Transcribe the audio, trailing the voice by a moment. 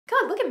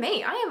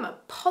me. I am a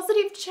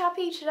positive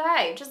chappy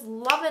today. Just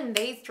loving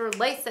these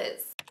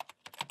releases.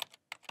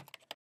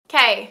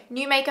 Okay,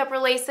 new makeup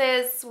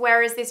releases.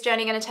 Where is this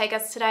journey going to take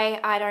us today?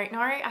 I don't know.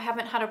 I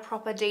haven't had a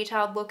proper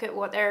detailed look at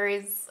what there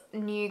is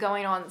new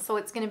going on. So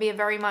it's going to be a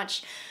very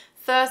much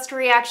first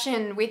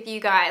reaction with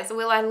you guys.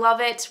 Will I love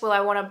it? Will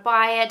I want to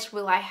buy it?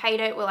 Will I hate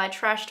it? Will I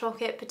trash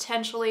talk it?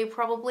 Potentially,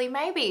 probably,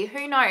 maybe.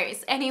 Who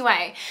knows?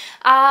 Anyway,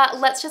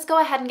 let's just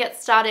go ahead and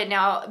get started.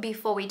 Now,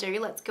 before we do,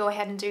 let's go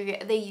ahead and do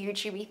the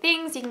YouTubey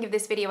things. You can give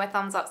this video a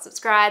thumbs up,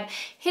 subscribe,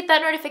 hit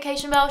that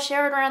notification bell,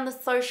 share it around the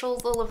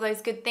socials, all of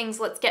those good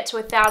things. Let's get to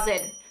 1,000.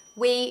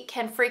 We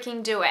can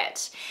freaking do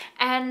it.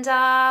 And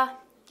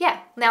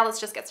yeah, now let's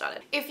just get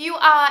started. If you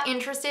are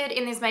interested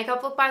in this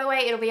makeup look, by the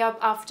way, it'll be up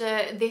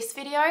after this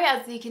video.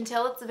 As you can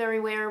tell, it's a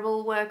very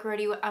wearable, work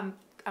ready. I'm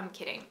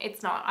kidding.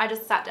 It's not. I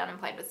just sat down and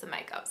played with some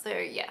makeup. So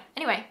yeah.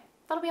 Anyway,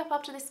 that'll be up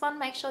after this one.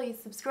 Make sure you're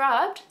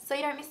subscribed so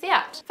you don't miss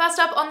out. First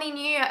up on the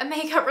new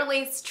makeup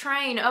release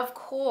train, of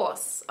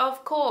course,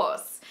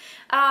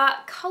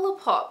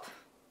 ColourPop.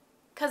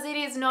 Because it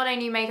is not a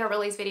new makeup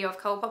release video if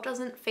ColourPop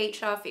doesn't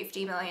feature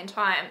 50 million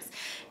times.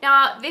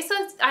 Now,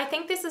 I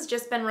think this has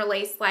just been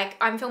released, like,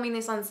 I'm filming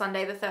this on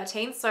Sunday the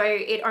 13th, so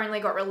it only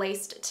got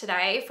released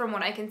today from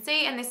what I can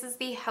see, and this is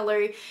the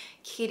Hello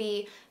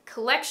Kitty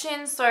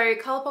collection. So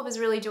ColourPop is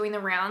really doing the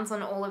rounds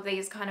on all of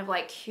these kind of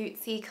like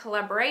cutesy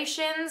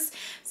collaborations.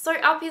 So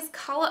up is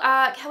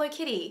Hello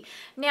Kitty.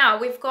 Now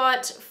we've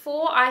got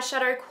 4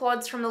 eyeshadow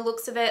quads from the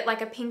looks of it,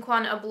 like a pink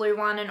one, a blue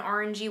one, an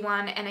orangey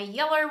one, and a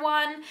yellow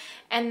one.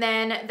 And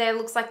then there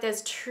looks like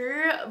there's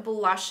 2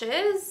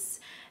 blushes,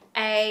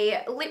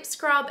 a lip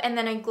scrub, and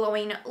then a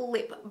glowing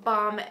lip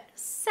balm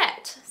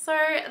set. So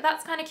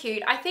that's kind of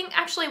cute. I think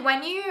actually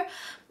when you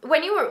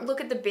look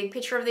at the big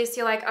picture of this,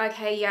 you're like,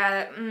 okay,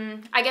 yeah,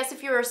 I guess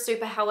if you're a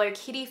super Hello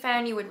Kitty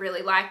fan, you would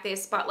really like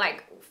this. But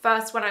like,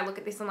 first when I look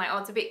at this, I'm like, oh,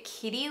 it's a bit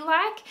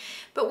kitty-like.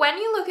 But when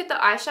you look at the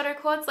eyeshadow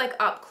quads, like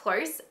up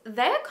close,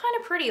 they're kind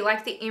of pretty.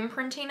 Like the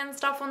imprinting and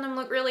stuff on them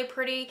look really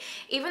pretty.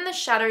 Even the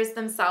shadows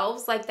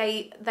themselves, like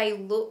they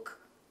look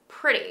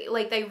pretty.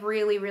 Like they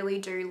really, really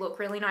do look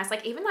really nice.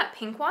 Like even that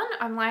pink one,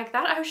 I'm like,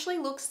 that actually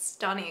looks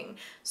stunning.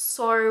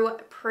 So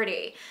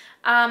pretty.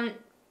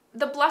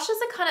 The blushes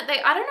are kind of,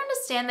 I don't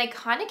understand, they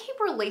kind of keep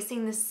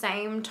releasing the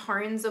same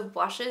tones of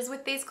blushes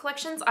with these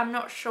collections. I'm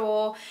not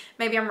sure,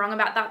 maybe I'm wrong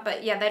about that,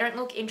 but yeah, they don't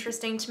look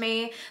interesting to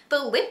me.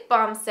 The lip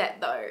balm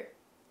set though,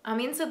 I'm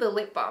into the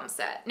lip balm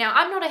set. Now,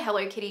 I'm not a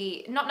Hello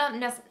Kitty, I'm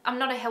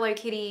not a Hello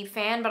Kitty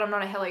fan, but I'm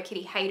not a Hello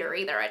Kitty hater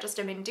either. I just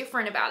am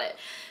indifferent about it.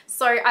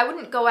 So I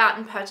wouldn't go out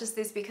and purchase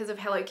this because of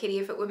Hello Kitty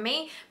if it were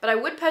me, but I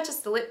would purchase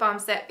the lip balm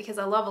set because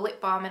I love a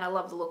lip balm and I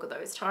love the look of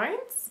those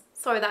tones.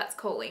 So that's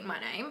calling my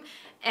name.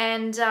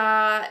 And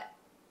I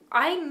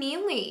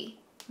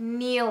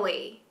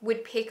nearly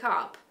would pick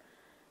up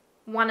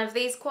one of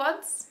these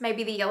quads,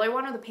 maybe the yellow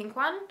one or the pink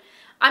one.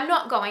 I'm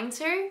not going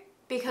to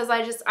because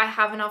I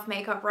have enough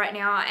makeup right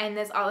now and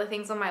there's other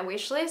things on my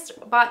wish list.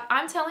 But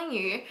I'm telling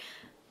you,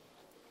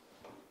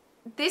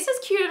 this is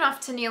cute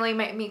enough to nearly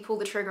make me pull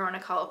the trigger on a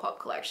ColourPop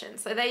collection.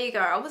 So there you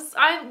go.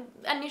 I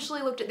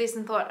initially looked at this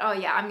and thought, oh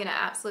yeah, I'm going to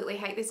absolutely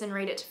hate this and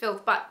read it to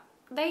filth. But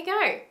there you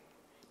go.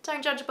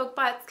 Don't judge a book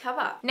by its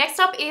cover. Next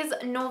up is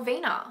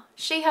Norvina.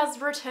 She has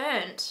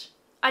returned.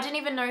 I didn't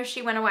even know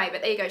she went away,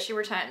 but there you go, she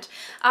returned.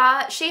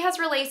 She has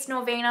released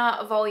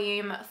Norvina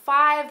Volume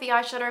 5, the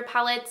eyeshadow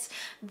palettes.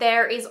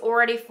 There is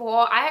already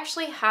 4. I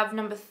actually have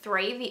number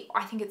 3,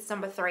 I think it's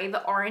number 3,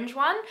 the orange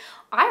one.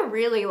 I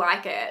really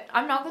like it.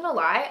 I'm not gonna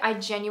lie, I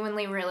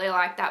genuinely really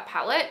like that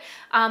palette.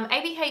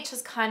 ABH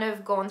has kind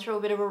of gone through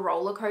a bit of a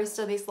roller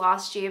coaster this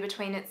last year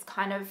between its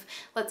kind of,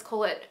 let's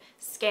call it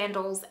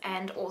scandals,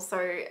 and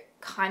also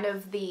kind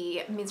of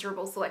the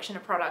miserable selection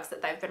of products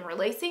that they've been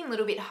releasing. A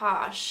little bit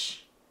harsh.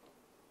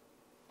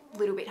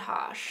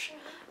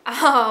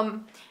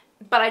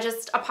 But I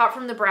just, apart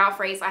from the brow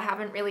freeze, I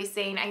haven't really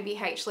seen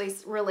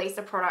ABH release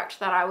a product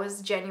that I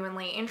was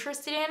genuinely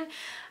interested in.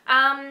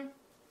 And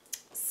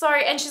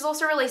she's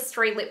also released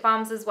 3 lip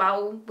balms as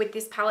well with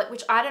this palette,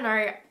 which I don't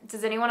know,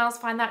 does anyone else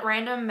find that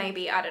random?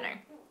 Maybe, I don't know.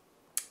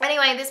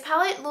 Anyway, this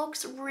palette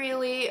looks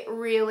really,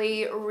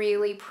 really,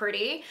 really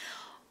pretty.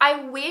 I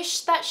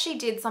wish that she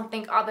did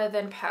something other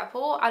than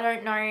purple. I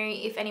don't know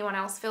if anyone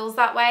else feels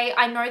that way.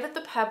 I know that the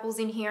purples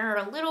in here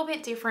are a little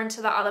bit different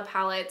to the other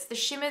palettes. The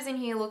shimmers in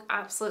here look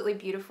absolutely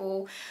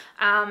beautiful.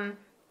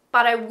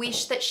 But I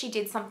wish that she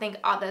did something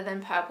other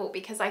than purple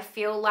because I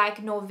feel like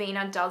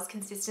Norvina does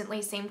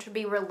consistently seem to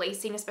be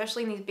releasing,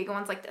 especially in these bigger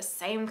ones, like the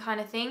same kind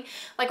of thing.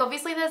 Like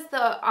obviously there's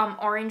the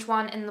orange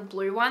one and the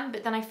blue one,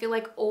 but then I feel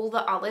like all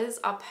the others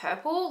are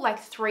purple. Like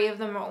 3 of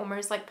them are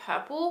almost like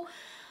purple.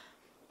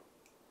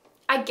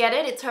 I get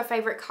it, it's her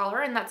favorite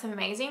color and that's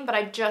amazing, but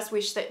I just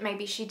wish that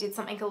maybe she did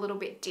something a little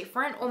bit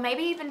different, or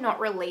maybe even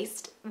not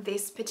released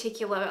this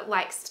particular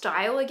like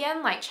style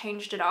again, like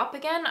changed it up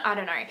again. I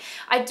don't know.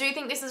 I do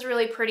think this is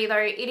really pretty though.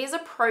 It is a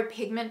pro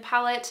pigment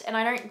palette and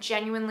I don't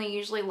genuinely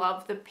usually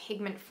love the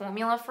pigment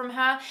formula from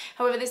her.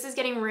 However, this is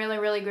getting really,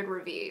 really good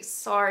reviews.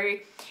 So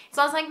it's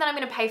not something that I'm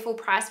going to pay full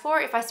price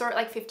for. If I saw it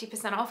like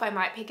 50% off, I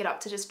might pick it up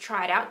to just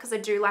try it out because I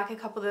do like a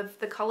couple of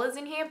the colors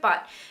in here.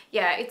 But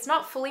yeah, it's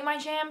not fully my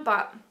jam,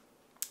 but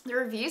the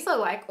reviews are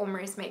like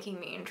almost making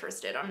me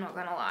interested, I'm not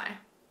gonna lie.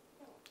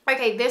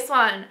 Okay, this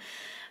one.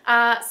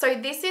 So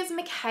this is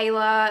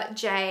Michaela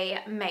J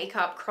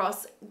Makeup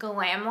Cross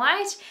Glam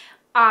Light.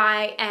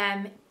 I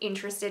am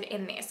interested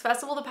in this.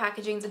 First of all, the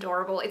packaging's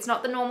adorable. It's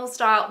not the normal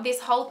style. This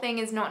whole thing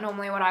is not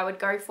normally what I would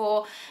go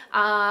for,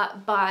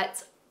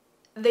 but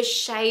the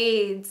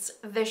shades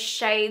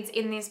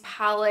in this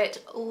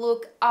palette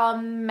look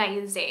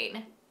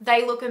amazing.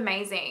 They look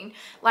amazing.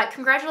 Like,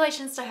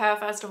 congratulations to her,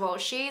 first of all.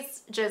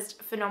 She's just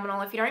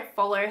phenomenal. If you don't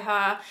follow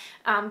her,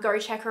 go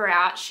check her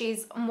out.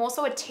 She's more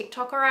so a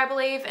TikToker, I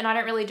believe, and I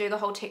don't really do the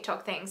whole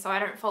TikTok thing, so I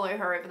don't follow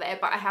her over there,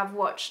 but I have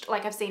watched,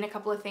 like, I've seen a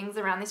couple of things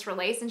around this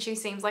release, and she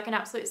seems like an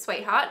absolute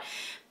sweetheart.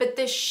 But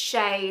the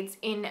shades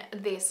in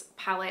this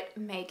palette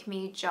make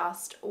me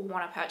just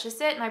want to purchase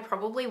it, and I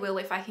probably will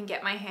if I can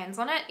get my hands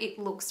on it. It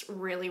looks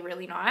really,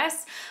 really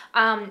nice.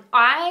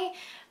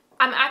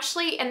 I'm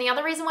actually, and the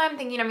other reason why I'm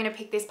thinking I'm going to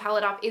pick this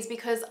palette up is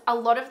because a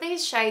lot of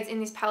these shades in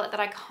this palette that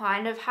I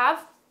kind of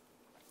have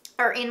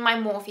are in my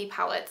Morphe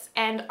palettes,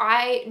 and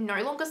I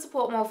no longer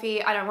support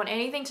Morphe. I don't want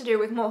anything to do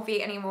with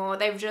Morphe anymore.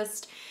 There's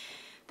just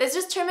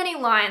too many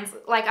lines.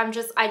 Like, I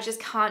just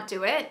can't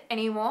do it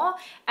anymore,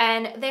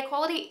 and their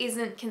quality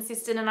isn't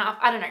consistent enough.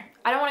 I don't know.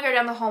 I don't want to go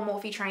down the whole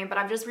Morphe train, but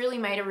I've just really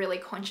made a really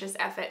conscious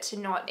effort to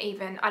not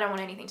even, I don't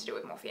want anything to do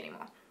with Morphe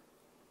anymore.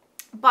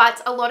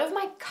 But a lot of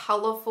my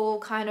colorful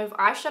kind of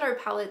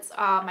eyeshadow palettes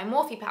are my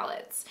Morphe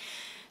palettes.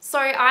 So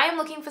I am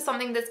looking for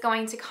something that's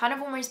going to kind of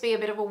almost be a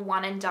bit of a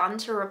one and done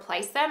to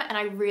replace them. And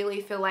I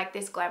really feel like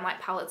this Glam Light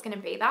palette is going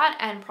to be that,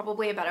 and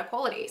probably a better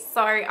quality.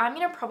 So I'm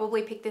going to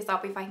probably pick this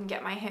up if I can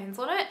get my hands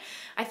on it.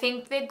 I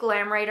think the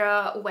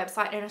Glamrator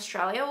website in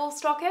Australia will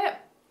stock it.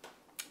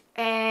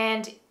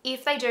 And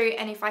if they do,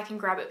 and if I can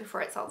grab it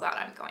before it sells out,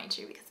 I'm going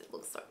to, because it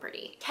looks so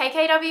pretty.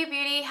 KKW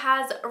Beauty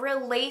has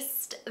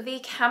released the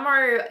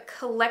Camo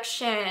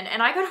collection,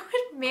 and I gotta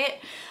admit,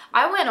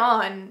 I went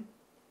on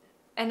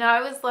and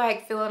I was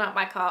like filling up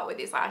my cart with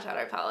this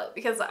eyeshadow palette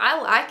because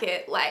I like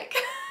it. Like,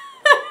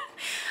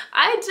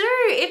 I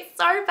do. It's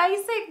so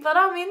basic, but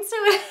I'm into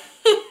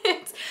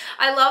it.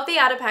 I love the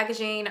outer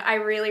packaging. I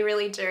really,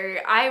 really do.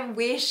 I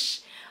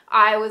wish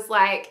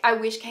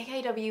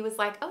KKW was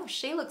like, oh,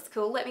 she looks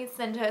cool, let me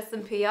send her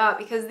some PR,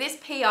 because this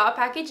PR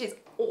package is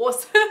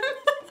awesome.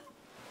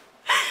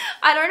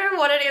 I don't know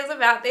what it is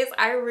about this.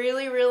 I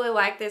really, really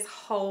like this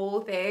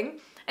whole thing.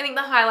 I think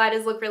the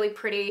highlighters look really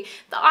pretty.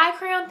 The eye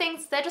crayon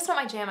things, they're just not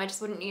my jam. I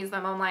just wouldn't use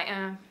them. I'm like,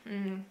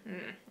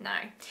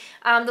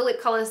 no. The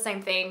lip colors,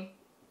 same thing.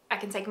 I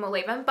can take them or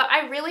leave them, but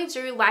I really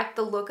do like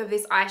the look of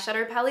this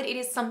eyeshadow palette. It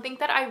is something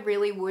that I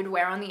really would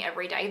wear on the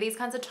everyday. These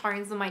kinds of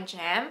tones are my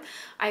jam.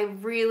 I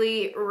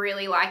really,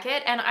 really like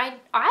it, and I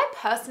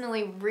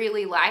personally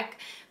really like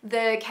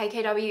the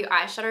KKW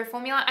eyeshadow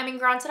formula. I mean,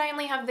 granted, I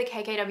only have the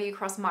KKW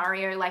Cross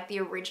Myer, like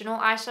the original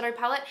eyeshadow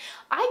palette.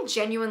 I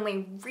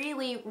genuinely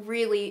really,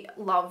 really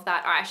love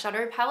that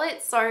eyeshadow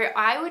palette, so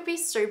I would be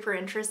super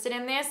interested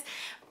in this.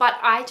 But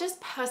I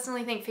just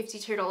personally think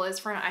 $52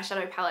 for an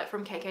eyeshadow palette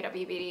from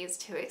KKW Beauty is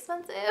too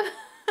expensive.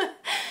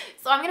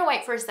 So I'm going to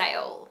wait for a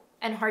sale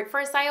and hope for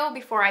a sale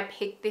before I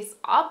pick this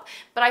up.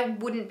 But I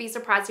wouldn't be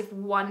surprised if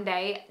one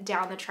day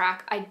down the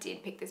track I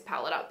did pick this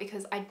palette up,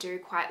 because I do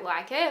quite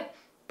like it.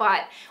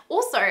 But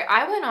also,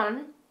 I went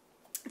on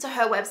to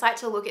her website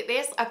to look at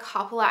this a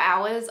couple of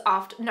hours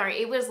after, no,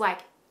 it was like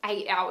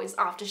 8 hours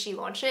after she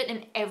launched it,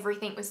 and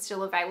everything was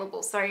still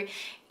available. So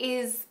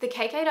is the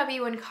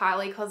KKW and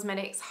Kylie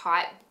Cosmetics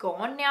hype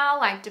gone now?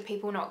 Like, do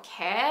people not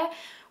care?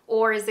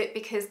 Or is it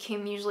because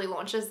Kim usually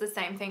launches the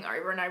same thing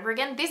over and over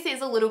again? This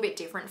is a little bit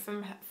different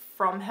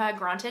from her,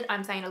 granted.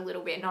 I'm saying a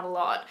little bit, not a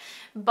lot.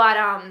 But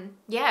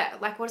yeah,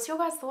 like, what's your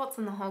guys' thoughts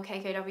on the whole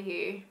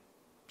KKW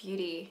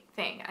Beauty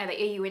thing? Are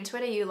you into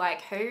it? Are you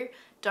like, who?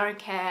 Don't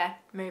care,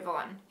 move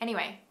on.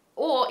 Anyway.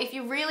 Or if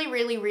you really,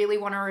 really, really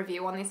want a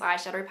review on this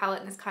eyeshadow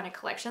palette and this kind of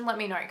collection, let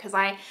me know, because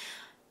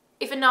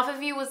if enough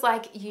of you was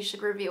like, you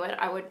should review it,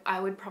 I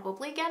would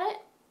probably get it,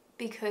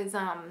 because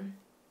then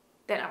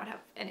I would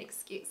have an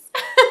excuse.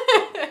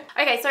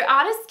 Okay, so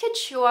Artist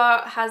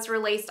Couture has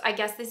released, I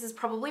guess this is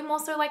probably more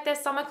so like their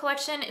summer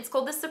collection. It's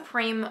called the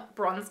Supreme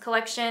Bronze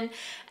Collection,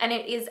 and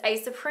it is a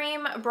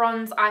Supreme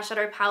Bronze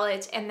eyeshadow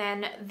palette and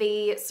then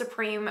the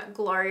Supreme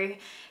Glow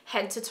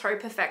Head to Toe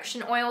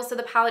Perfection Oil. So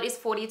the palette is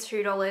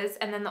 $42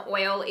 and then the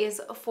oil is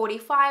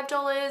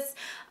 $45.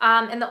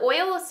 And the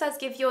oil says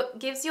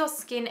gives your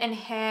skin and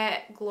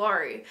hair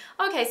glow.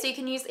 Okay, so you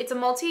can use, it's a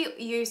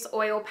multi-use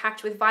oil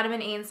packed with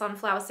vitamin E and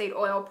sunflower seed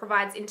oil,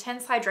 provides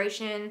intense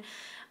hydration,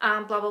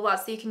 blah, blah, blah.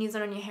 So you can use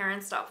it on your hair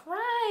and stuff.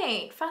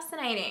 Right,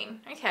 fascinating.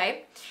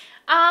 Okay.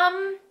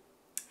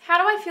 How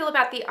do I feel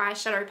about the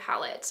eyeshadow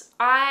palette?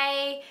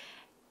 I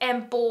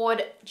am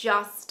bored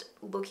just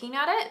looking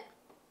at it,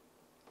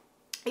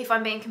 if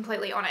I'm being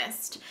completely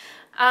honest.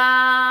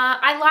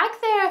 I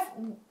like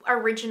their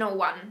original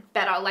one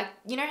better. Like,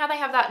 you know how they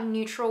have that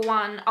neutral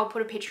one? I'll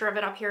put a picture of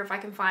it up here if I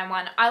can find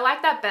one. I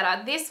like that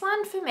better. This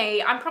one, for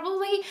me,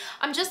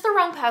 I'm just the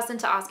wrong person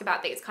to ask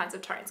about these kinds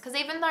of tones, because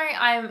even though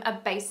I'm a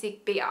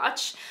basic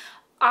biatch,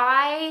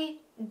 I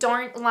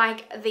don't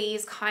like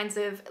these kinds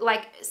of,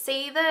 like,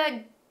 see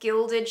the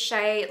gilded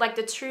shade, like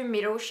the two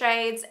middle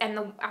shades and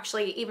the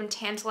actually even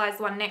tantalized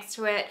one next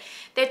to it,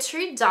 they're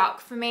too dark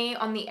for me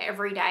on the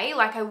everyday.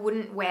 Like, I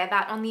wouldn't wear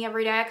that on the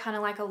everyday. I kind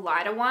of like a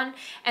lighter one.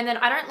 And then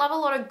I don't love a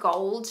lot of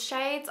gold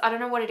shades. I don't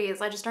know what it is.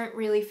 I just don't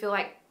really feel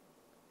like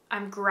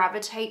I'm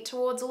gravitate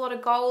towards a lot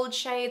of gold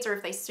shades, or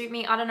if they suit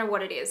me, I don't know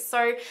what it is.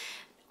 So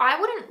I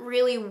wouldn't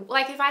really,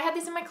 like, if I had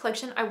this in my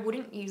collection, I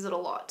wouldn't use it a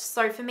lot.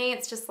 So for me,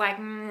 it's just like,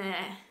 meh.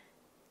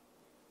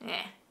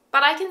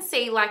 But I can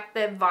see, like,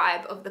 the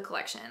vibe of the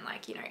collection.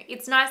 Like, you know,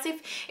 it's nice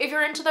if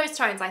you're into those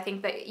tones. I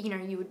think that, you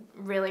know, you would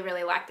really,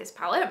 really like this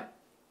palette.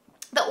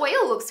 The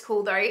oil looks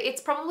cool, though.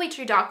 It's probably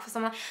too dark for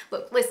someone.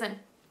 Look, listen.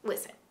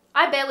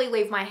 I barely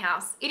leave my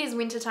house. It is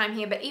wintertime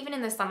here, but even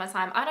in the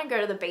summertime, I don't go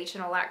to the beach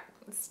and all that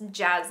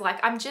jazz. Like,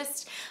 I'm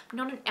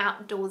not an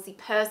outdoorsy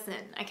person,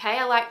 okay?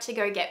 I like to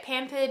go get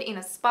pampered in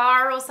a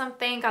spa or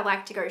something. I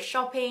like to go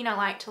shopping. I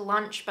like to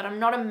lunch, but I'm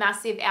not a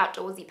massive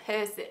outdoorsy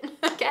person,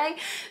 okay?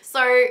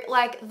 So,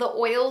 like, the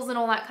oils and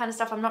all that kind of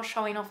stuff, I'm not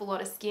showing off a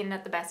lot of skin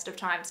at the best of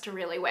times to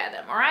really wear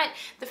them, all right?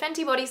 The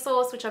Fenty Body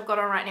Sauce, which I've got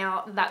on right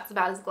now, that's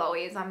about as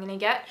glowy as I'm gonna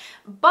get.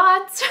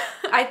 But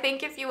I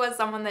think if you are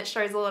someone that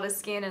shows a lot of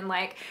skin and,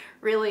 like,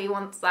 really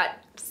wants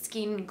that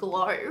skin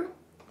glow,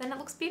 then it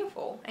looks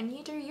beautiful, and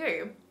you do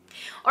you.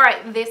 All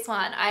right, this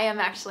one, I am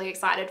actually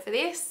excited for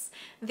this.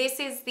 This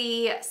is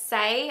the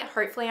Say,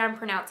 hopefully I'm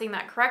pronouncing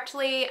that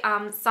correctly,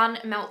 Sun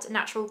Melt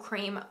Natural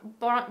Cream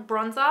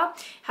Bronzer.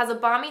 Has a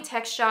balmy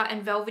texture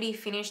and velvety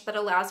finish that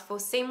allows for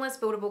seamless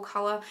buildable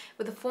color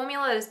with a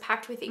formula that is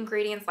packed with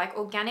ingredients like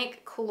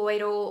organic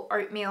colloidal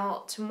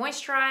oatmeal to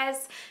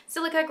moisturize,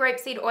 silica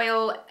grapeseed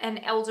oil, and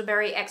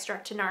elderberry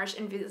extract to nourish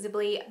and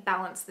visibly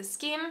balance the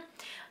skin.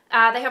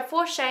 They have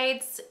 4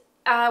 shades.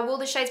 Will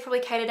the shades probably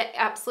cater to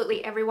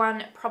absolutely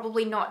everyone?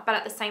 Probably not, but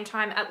at the same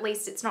time, at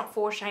least it's not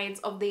 4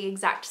 shades of the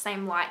exact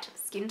same light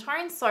skin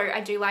tone. So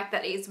I do like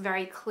that it is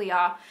very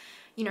clear,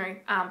 you know,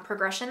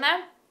 progression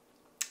there.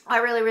 I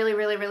really, really,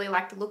 really, really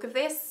like the look of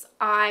this.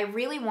 I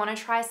really want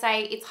to try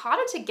Say. It's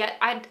harder to get.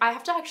 I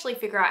have to actually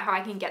figure out how I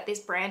can get this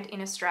brand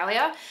in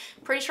Australia.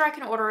 Pretty sure I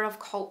can order it off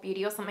Cult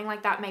Beauty or something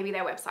like that, maybe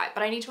their website,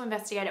 but I need to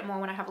investigate it more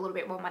when I have a little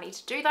bit more money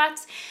to do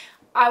that.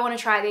 I want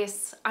to try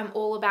this. I'm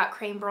all about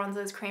cream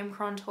bronzers, cream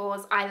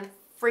contours. I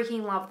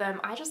freaking love them.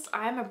 I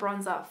am a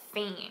bronzer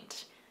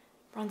fiend.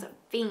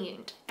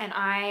 And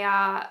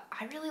I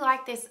really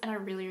like this, and I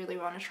really, really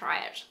want to try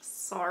it.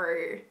 So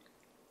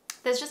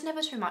there's just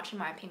never too much, in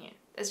my opinion.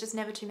 There's just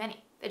never too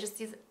many. There just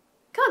isn't.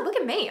 God, look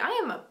at me. I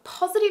am a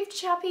positive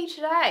chappy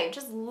today.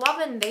 Just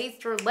loving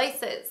these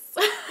releases.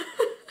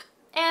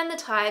 And the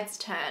tides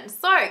turn.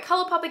 So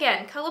ColourPop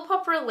again.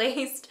 ColourPop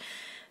released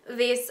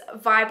this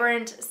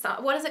vibrant,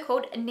 what is it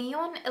called?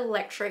 Neon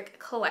Electric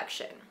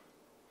Collection.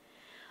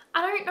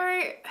 I don't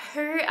know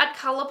who at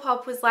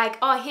ColourPop was like,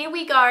 oh, here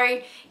we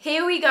go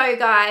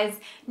guys,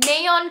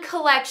 neon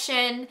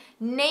collection,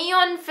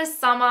 neon for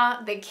summer,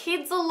 the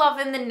kids are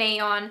loving the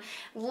neon,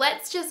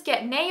 let's just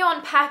get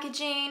neon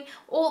packaging,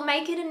 or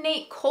make it a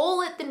neat,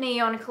 call it the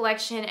neon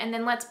collection, and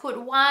then let's put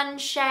 1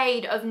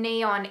 shade of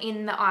neon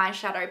in the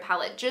eyeshadow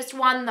palette, just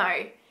 1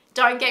 though.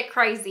 Don't get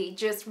crazy,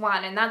 just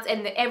 1, and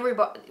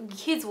everybody,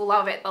 kids will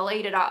love it, they'll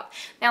eat it up.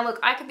 Now look,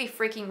 I could be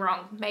freaking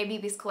wrong. Maybe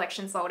this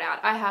collection sold out.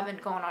 I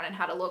haven't gone on and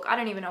had a look. I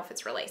don't even know if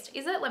it's released.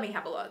 Is it? Let me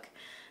have a look.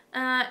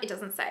 It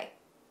doesn't say.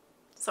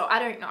 So I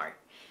don't know.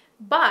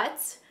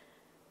 But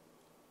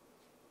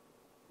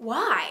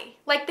why?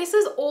 Like, this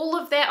is all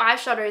of their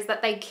eyeshadows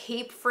that they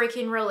keep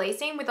freaking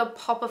releasing with a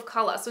pop of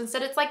color. So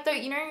instead it's like the,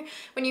 you know,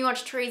 when you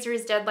watch Teresa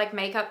Is Dead like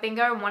makeup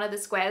bingo and one of the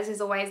squares is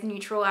always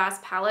neutral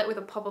ass palette with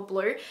a pop of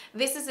blue.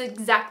 This is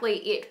exactly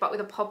it, but with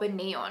a pop of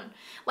neon.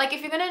 Like,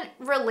 if you're gonna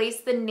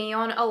release the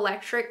Neon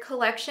Electric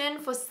collection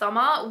for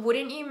summer,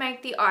 wouldn't you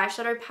make the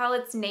eyeshadow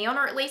palettes neon,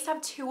 or at least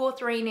have 2 or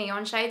 3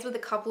 neon shades with a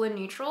couple of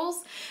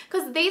neutrals?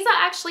 Because these are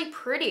actually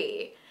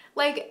pretty.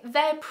 Like,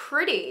 they're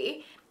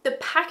pretty. The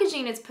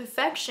packaging is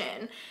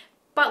perfection,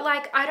 but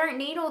like, I don't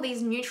need all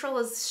these neutral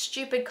as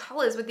stupid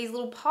colors with these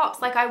little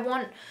pops. Like, I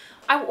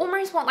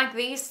almost want like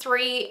these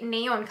 3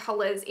 neon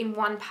colors in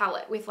 1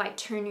 palette with like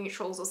 2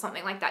 neutrals or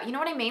something like that. You know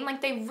what I mean?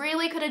 Like, they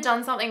really could have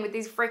done something with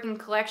this freaking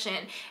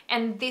collection,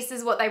 and this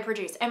is what they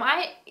produced. Am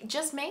I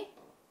just me?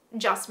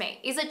 Just me.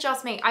 Is it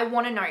just me? I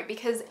want to know,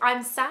 because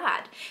I'm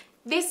sad.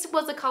 This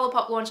was a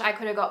ColourPop launch I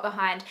could have got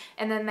behind,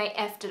 and then they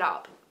effed it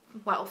up.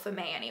 Well, for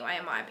me anyway,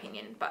 in my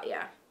opinion, but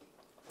yeah.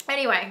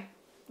 Anyway,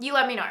 you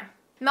let me know.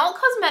 Melt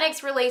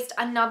Cosmetics released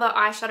another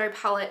eyeshadow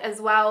palette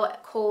as well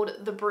called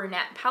the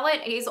Brunette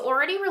palette. It is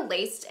already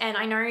released, and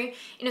I know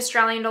in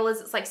Australian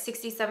dollars it's like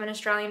 67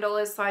 Australian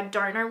dollars, so I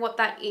don't know what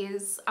that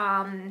is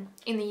in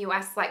the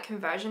US, like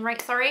conversion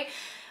rate, sorry.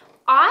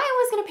 I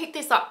was going to pick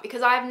this up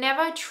because I've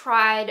never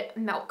tried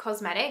Melt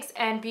Cosmetics,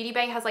 and Beauty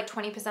Bay has like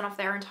 20% off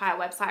their entire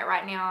website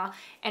right now,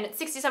 and it's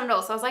 $67,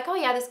 so I was like, oh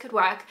yeah, this could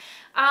work.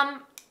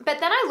 But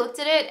then I looked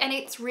at it and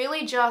it's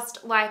really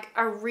just like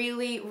a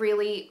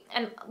really,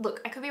 and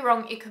look, I could be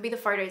wrong, it could be the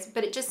photos,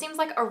 but it just seems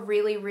like a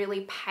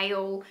really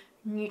pale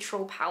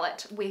neutral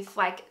palette with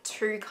like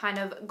 2 kind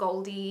of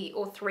goldy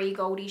or 3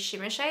 goldy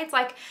shimmer shades.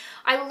 Like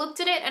I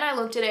looked at it and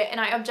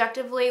I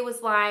objectively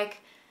was like,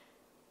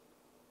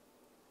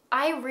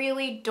 I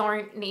really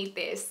don't need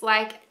this.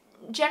 Like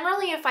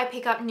generally if I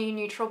pick up new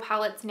neutral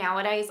palettes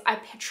nowadays, I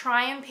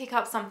try and pick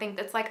up something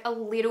that's like a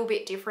little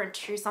bit different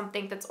to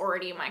something that's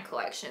already in my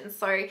collection.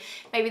 So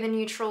maybe the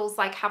neutrals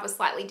like have a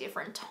slightly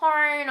different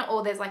tone,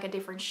 or there's like a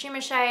different shimmer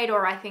shade,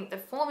 or I think the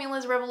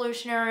formula's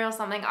revolutionary or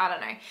something, I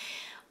don't know.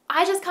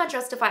 I just can't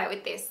justify it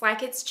with this.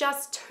 Like it's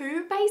just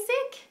too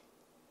basic,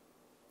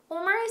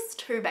 almost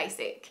too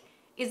basic.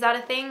 Is that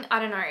a thing? I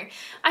don't know.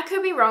 I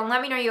could be wrong.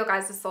 Let me know your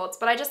guys' thoughts,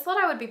 but I just thought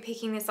I would be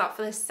picking this up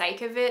for the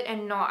sake of it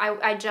and not,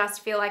 I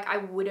just feel like I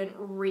wouldn't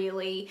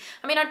really,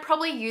 I mean, I'd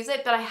probably use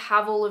it, but I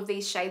have all of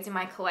these shades in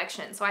my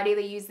collection. So I'd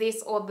either use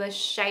this, or the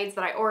shades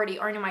that I already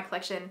own in my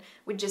collection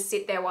would just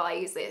sit there while I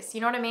use this.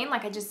 You know what I mean?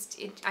 Like I just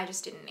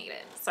didn't need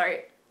it. So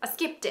I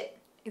skipped it,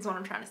 is what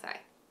I'm trying to say.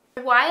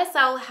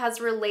 YSL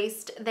has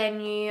released their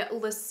new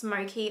Le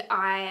Smoky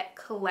Eye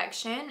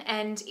collection,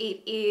 and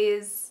it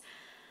is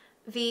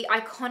the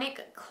iconic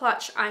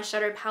Clutch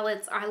eyeshadow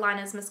palettes,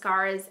 eyeliners,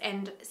 mascaras,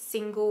 and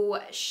single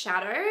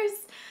shadows.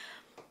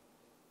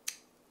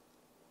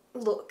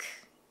 Look,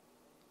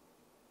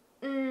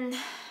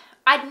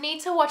 I'd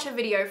need to watch a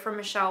video from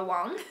Michelle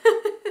Wong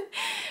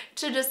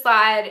to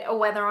decide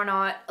whether or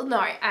not, no,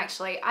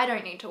 actually, I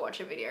don't need to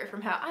watch a video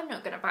from her. I'm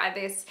not going to buy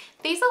this.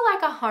 These are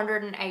like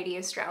 180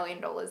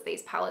 Australian dollars,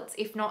 these palettes,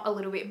 if not a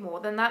little bit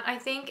more than that, I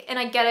think. And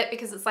I get it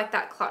because it's like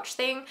that Clutch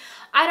thing.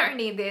 I don't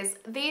need this.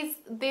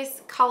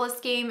 This color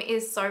scheme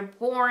is so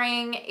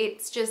boring.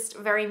 It's just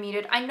very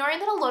muted. I know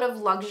that a lot of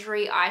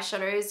luxury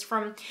eyeshadows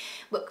from,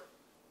 look,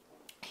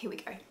 here we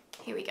go.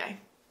 Here we go.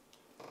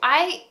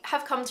 I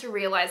have come to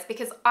realize,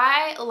 because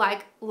I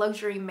like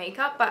luxury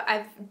makeup, but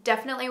I've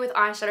definitely with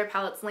eyeshadow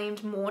palettes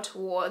leaned more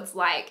towards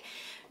like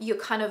your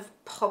kind of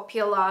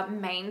popular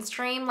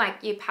mainstream,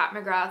 like your Pat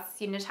McGraths,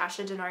 your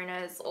Natasha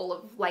Denona's, all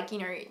of like, you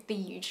know, the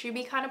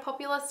YouTubey kind of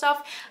popular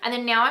stuff. And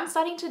then now I'm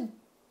starting to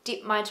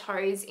dip my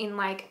toes in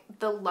like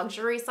the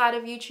luxury side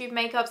of YouTube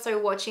makeup, so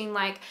watching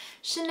like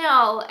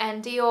Chanel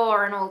and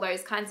Dior and all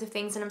those kinds of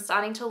things, and I'm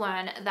starting to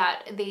learn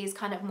that these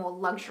kind of more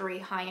luxury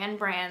high-end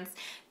brands,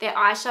 their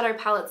eyeshadow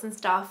palettes and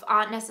stuff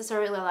aren't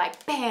necessarily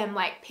like bam,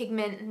 like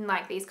pigment and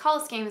like these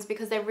color schemes,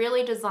 because they're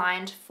really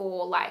designed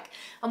for like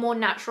a more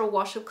natural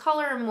wash of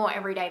color and more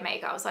everyday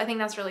makeup. So I think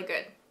that's really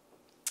good.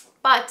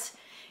 But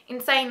in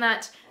saying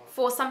that,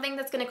 for something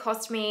that's going to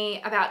cost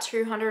me about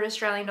 200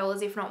 Australian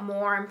dollars, if not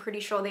more, I'm pretty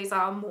sure these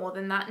are more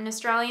than that in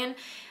Australian,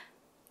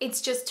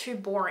 it's just too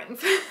boring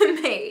for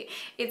me.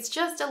 It's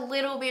just a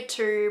little bit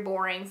too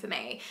boring for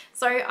me.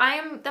 So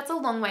that's a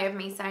long way of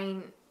me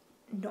saying,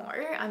 no,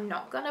 I'm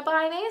not going to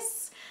buy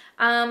this.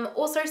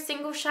 Also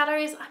single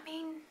shadows, I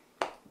mean,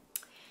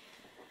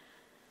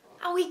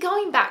 are we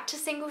going back to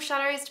single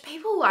shadows? Do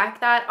people like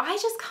that? I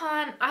just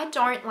can't, I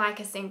don't like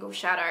a single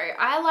shadow.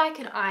 I like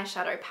an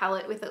eyeshadow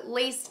palette with at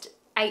least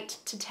 8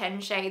 to 10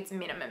 shades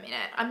minimum in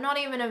it. I'm not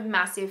even a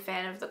massive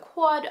fan of the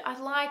quad. I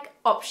like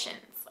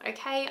options,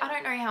 okay? I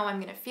don't know how I'm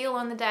gonna feel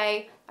on the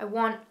day. I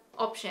want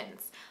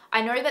options.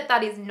 I know that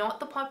that is not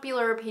the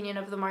popular opinion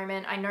of the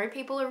moment. I know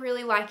people are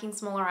really liking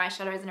smaller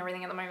eyeshadows and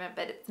everything at the moment,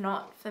 but it's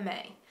not for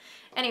me.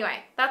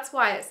 Anyway, that's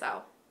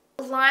YSL.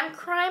 Lime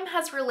Crime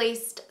has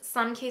released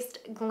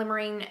Sun-Kissed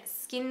Glimmering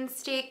Skin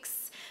Sticks.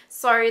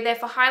 So they're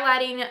for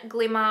highlighting,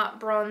 glimmer,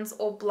 bronze,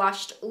 or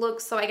blushed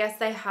looks. So I guess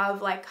they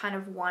have like kind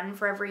of one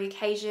for every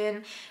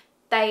occasion.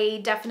 They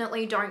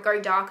definitely don't go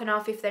dark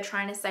enough if they're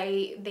trying to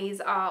say these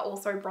are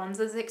also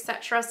bronzers,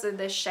 etc. So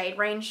the shade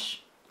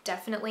range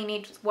definitely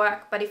needs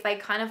work. But if they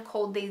kind of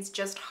called these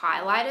just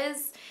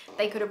highlighters,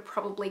 they could have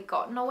probably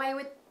gotten away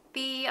with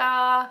the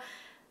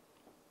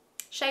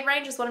shade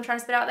range, is what I'm trying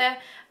to spit out there.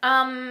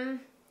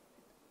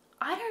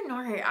 I don't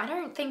know. I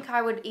don't think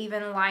I would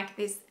even like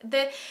this.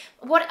 I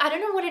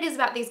don't know what it is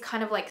about these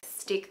kind of like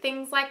stick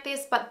things like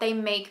this, but they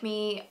make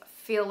me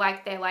feel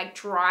like they're like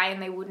dry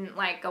and they wouldn't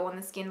like go on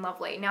the skin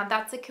lovely. Now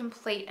that's a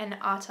complete and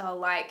utter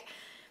like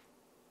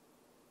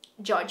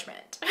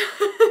judgment.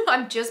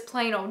 I'm just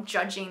plain old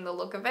judging the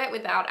look of it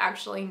without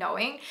actually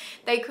knowing.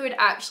 They could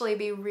actually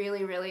be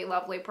really, really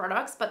lovely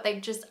products, but I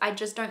just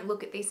don't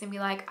look at this and be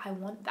like, I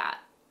want that,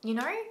 you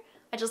know?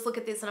 I just look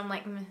at this and I'm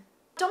like, meh.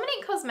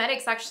 Dominique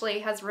Cosmetics actually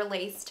has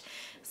released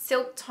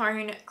Silk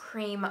Tone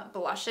Cream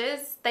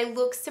Blushes. They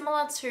look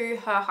similar to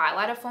her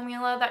highlighter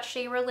formula that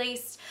she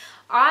released.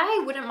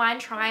 I wouldn't mind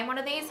trying one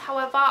of these.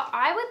 However,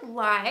 I would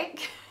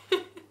like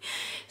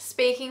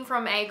speaking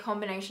from a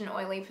combination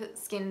oily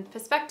skin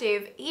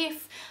perspective,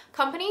 if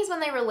companies, when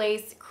they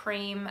release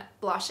cream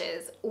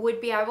blushes, would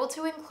be able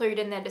to include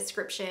in their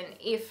description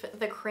if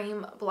the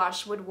cream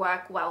blush would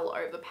work well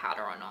over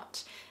powder or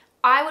not.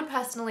 I would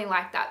personally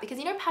like that, because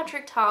you know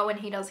Patrick Tar, when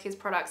he does his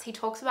products, he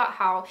talks about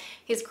how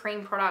his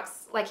cream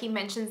products, like he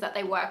mentions that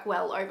they work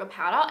well over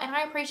powder, and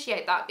I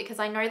appreciate that, because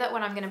I know that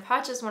when I'm going to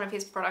purchase one of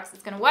his products,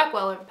 it's going to work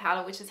well over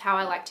powder, which is how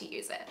I like to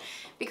use it,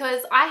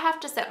 because I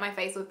have to set my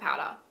face with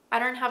powder. I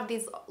don't have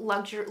this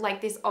luxury,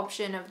 like this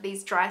option of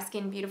these dry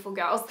skin beautiful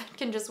girls that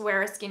can just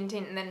wear a skin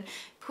tint and then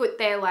put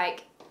their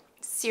like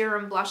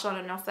serum blush on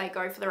and off they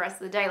go for the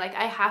rest of the day. Like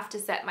I have to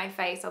set my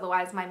face,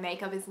 otherwise my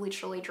makeup is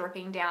literally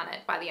dripping down it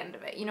by the end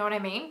of it. You know what I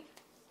mean?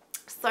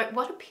 So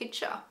what a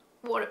picture.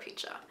 What a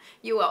picture.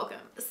 You're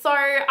welcome. So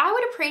I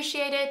would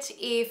appreciate it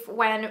if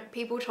when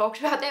people talked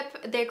about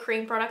their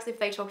cream products, if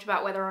they talked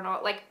about whether or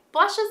not, like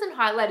blushes and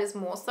highlighters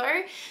more so,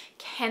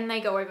 can they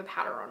go over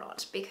powder or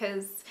not?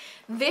 Because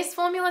this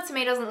formula to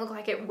me doesn't look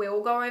like it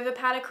will go over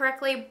powder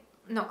correctly.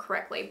 Not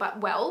correctly, but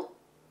well.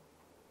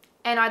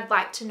 And I'd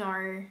like to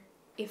know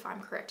if I'm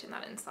correct in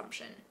that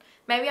assumption.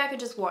 Maybe I could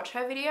just watch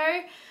her video.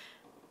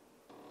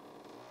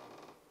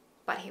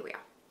 But here we are.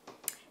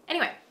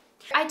 Anyway,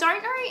 I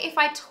don't know if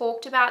I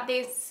talked about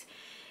this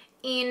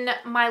in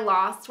my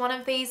last one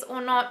of these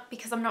or not,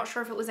 because I'm not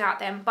sure if it was out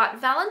then, but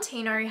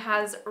Valentino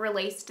has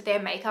released their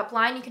makeup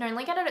line. You can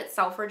only get it at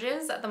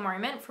Selfridges at the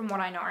moment, from what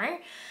I know.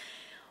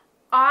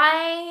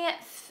 I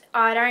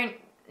don't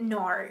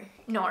know.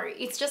 No,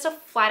 it's just a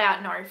flat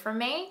out no from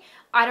me.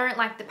 I don't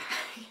like the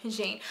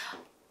packaging.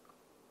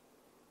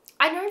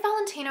 I know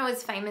Valentino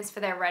is famous for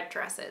their red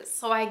dresses,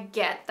 so I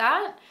get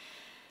that.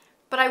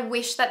 But I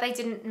wish that they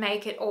didn't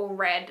make it all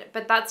red,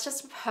 but that's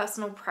just a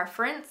personal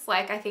preference.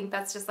 Like, I think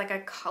that's just like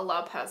a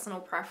color personal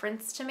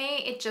preference to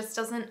me. It just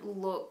doesn't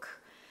look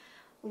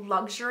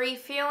luxury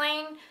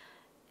feeling.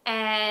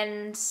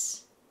 And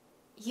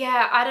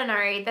yeah, I don't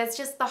know. There's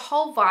just the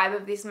whole vibe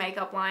of this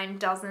makeup line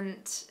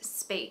doesn't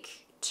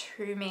speak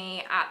to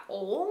me at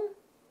all.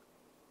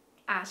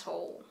 At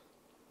all.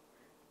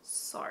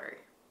 So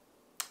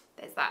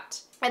there's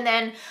that. And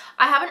then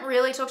I haven't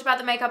really talked about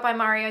the Makeup by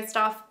Myer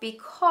stuff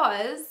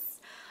because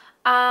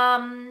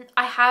I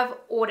have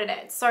ordered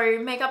it. So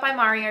Makeup by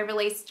Myer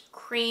released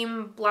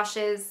cream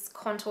blushes,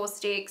 contour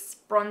sticks,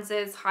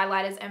 bronzers,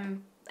 highlighters,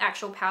 and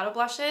actual powder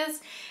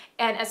blushes.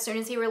 And as soon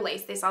as he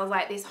released this, I was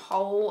like, this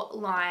whole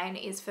line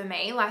is for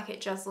me. Like,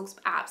 it just looks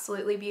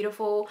absolutely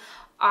beautiful.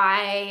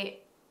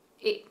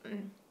 It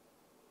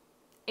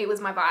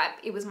was my vibe.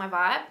 It was my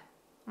vibe.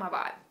 My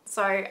vibe.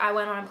 So I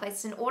went on and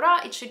placed an order.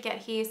 It should get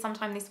here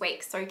sometime this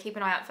week, so keep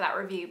an eye out for that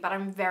review, but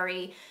I'm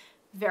very,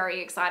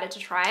 very excited to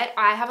try it.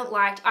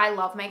 I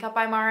love Makeup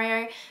by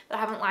Myer, but I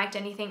haven't liked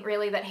anything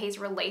really that he's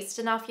released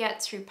enough yet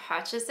to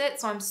purchase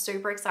it, so I'm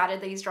super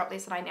excited that he's dropped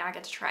this and I now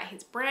get to try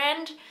his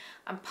brand.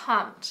 I'm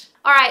pumped.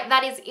 All right,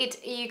 that is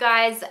it, you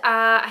guys.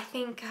 I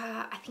think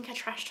I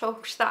trash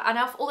talked that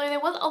enough, although there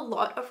was a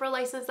lot of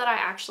releases that I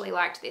actually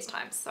liked this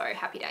time, so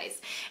happy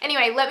days.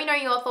 Anyway, let me know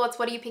your thoughts.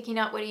 What are you picking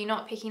up? What are you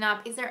not picking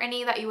up? Is there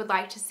any that you would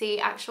like to see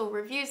actual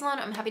reviews on?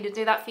 I'm happy to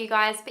do that for you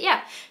guys, but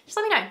yeah, just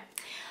let me know.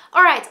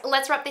 All right,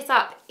 let's wrap this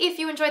up. If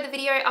you enjoyed the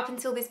video up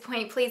until this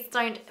point, please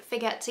don't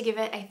forget to give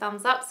it a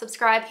thumbs up,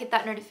 subscribe, hit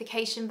that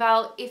notification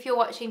bell. If you're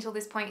watching till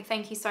this point,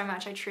 thank you so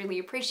much. I truly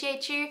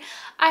appreciate you.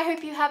 I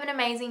hope you have an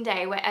amazing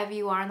day wherever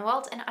you are in the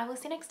world, and I will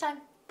see you next time.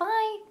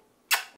 Bye.